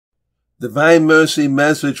Divine Mercy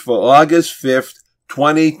message for August 5th,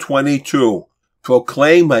 2022.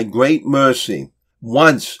 Proclaim my great mercy.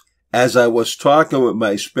 Once, as I was talking with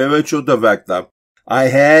my spiritual director, I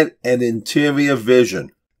had an interior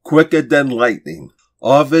vision, quicker than lightning,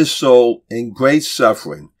 of his soul in great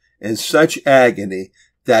suffering, in such agony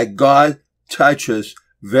that God touches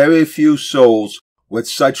very few souls with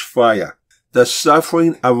such fire. The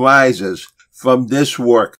suffering arises from this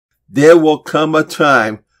work. There will come a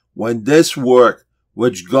time when this work,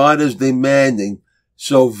 which God is demanding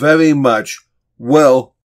so very much,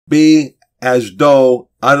 will be as though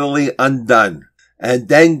utterly undone. And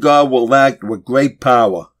then God will act with great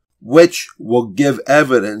power, which will give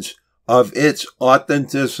evidence of its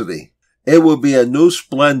authenticity. It will be a new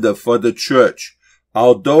splendor for the church,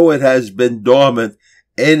 although it has been dormant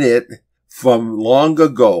in it from long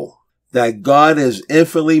ago. That God is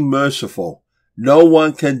infinitely merciful, no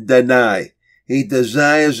one can deny. He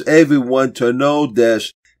desires everyone to know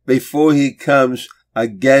this before he comes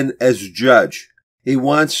again as judge. He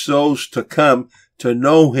wants souls to come to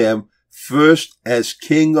know him first as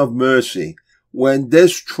King of mercy. When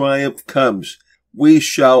this triumph comes, we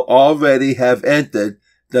shall already have entered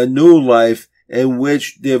the new life in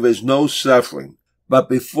which there is no suffering. But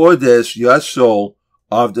before this, your soul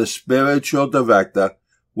of the spiritual director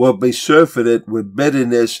will be surfeited with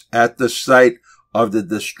bitterness at the sight of the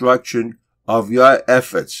destruction of your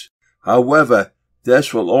efforts. However,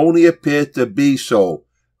 this will only appear to be so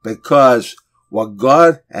because what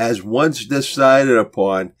God has once decided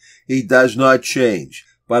upon, he does not change.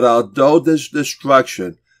 But although this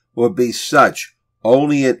destruction will be such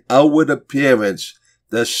only in outward appearance,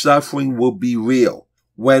 the suffering will be real.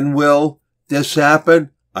 When will this happen?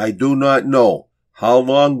 I do not know. How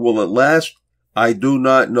long will it last? I do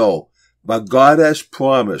not know. But God has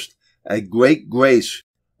promised a great grace,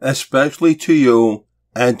 especially to you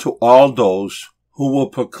and to all those who will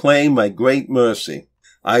proclaim my great mercy.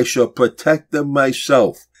 I shall protect them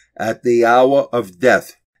myself at the hour of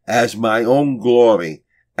death as my own glory.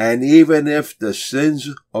 And even if the sins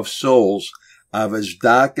of souls are as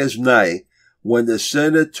dark as night, when the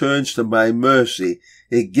sinner turns to my mercy,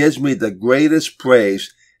 it gives me the greatest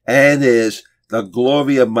praise and is the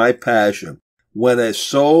glory of my passion. When a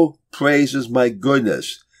soul praises my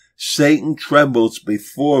goodness, Satan trembles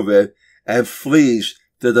before it and flees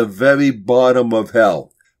to the very bottom of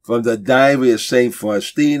hell. From the Diary of St.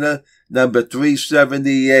 Faustina, number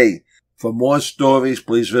 378. For more stories,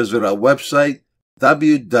 please visit our website,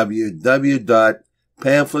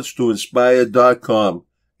 www.pamphletstoinspire.com.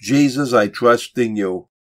 Jesus, I trust in you.